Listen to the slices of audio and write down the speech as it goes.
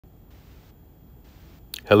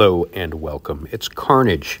Hello and welcome. It's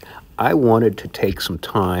Carnage. I wanted to take some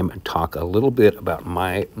time and talk a little bit about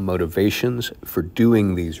my motivations for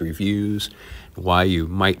doing these reviews, why you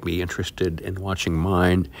might be interested in watching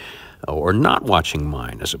mine or not watching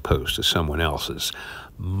mine as opposed to someone else's.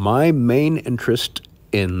 My main interest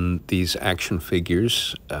in these action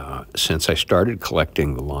figures, since I started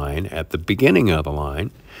collecting the line at the beginning of the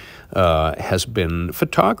line, has been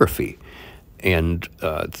photography. And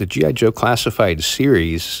the G.I. Joe Classified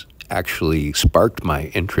series actually sparked my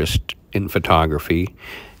interest in photography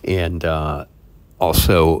and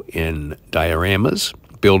also in dioramas,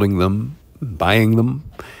 building them, buying them,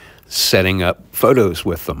 setting up photos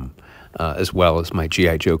with them, as well as my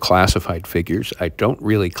G.I. Joe Classified figures. I don't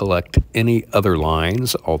really collect any other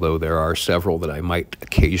lines, although there are several that I might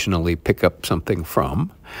occasionally pick up something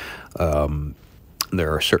from.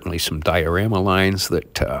 There are certainly some diorama lines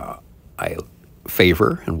that I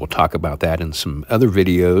favor, and we'll talk about that in some other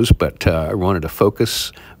videos, but I wanted to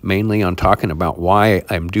focus mainly on talking about why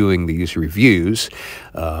I'm doing these reviews.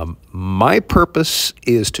 My purpose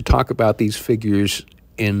is to talk about these figures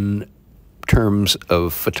in terms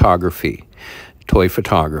of photography, toy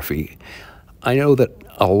photography. I know that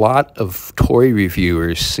a lot of toy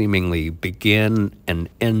reviewers seemingly begin and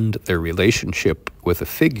end their relationship with a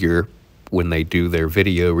figure when they do their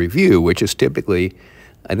video review, which is typically,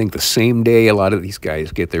 I think, the same day a lot of these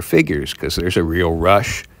guys get their figures, because there's a real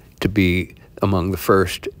rush to be among the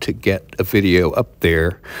first to get a video up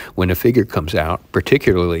there when a figure comes out,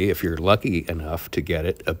 particularly if you're lucky enough to get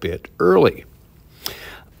it a bit early.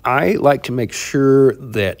 I like to make sure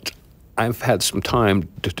that I've had some time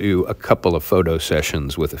to do a couple of photo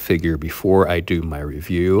sessions with a figure before I do my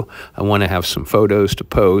review. I want to have some photos to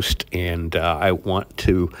post, and I want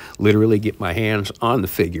to literally get my hands on the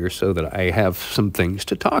figure so that I have some things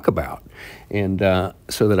to talk about, and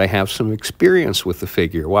so that I have some experience with the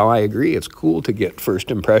figure. While I agree it's cool to get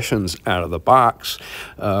first impressions out of the box,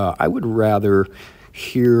 I would rather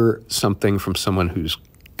hear something from someone who's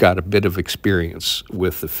got a bit of experience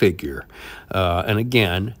with the figure. And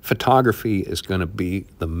again, photography is going to be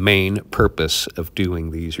the main purpose of doing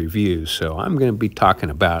these reviews. So I'm going to be talking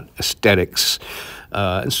about aesthetics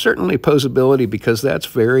and certainly posability, because that's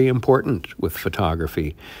very important with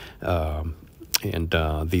photography.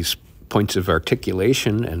 These points of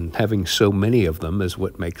articulation and having so many of them is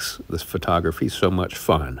what makes this photography so much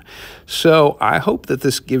fun. So I hope that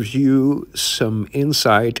this gives you some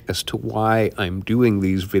insight as to why I'm doing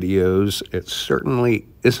these videos. It certainly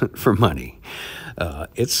isn't for money.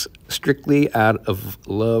 It's strictly out of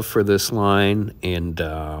love for this line, and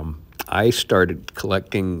I started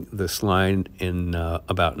collecting this line in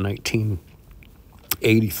about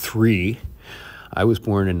 1983. I was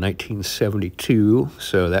born in 1972,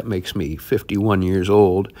 so that makes me 51 years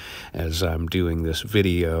old as I'm doing this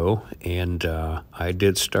video. And I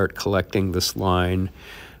did start collecting this line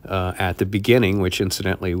at the beginning, which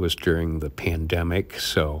incidentally was during the pandemic.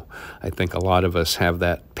 So I think a lot of us have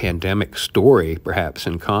that pandemic story perhaps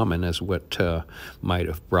in common as what might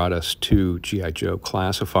have brought us to G.I. Joe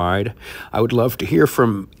Classified. I would love to hear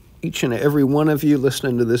from each and every one of you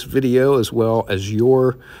listening to this video, as well as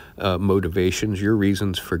your motivations, your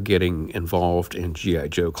reasons for getting involved in G.I.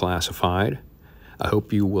 Joe Classified. I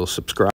hope you will subscribe.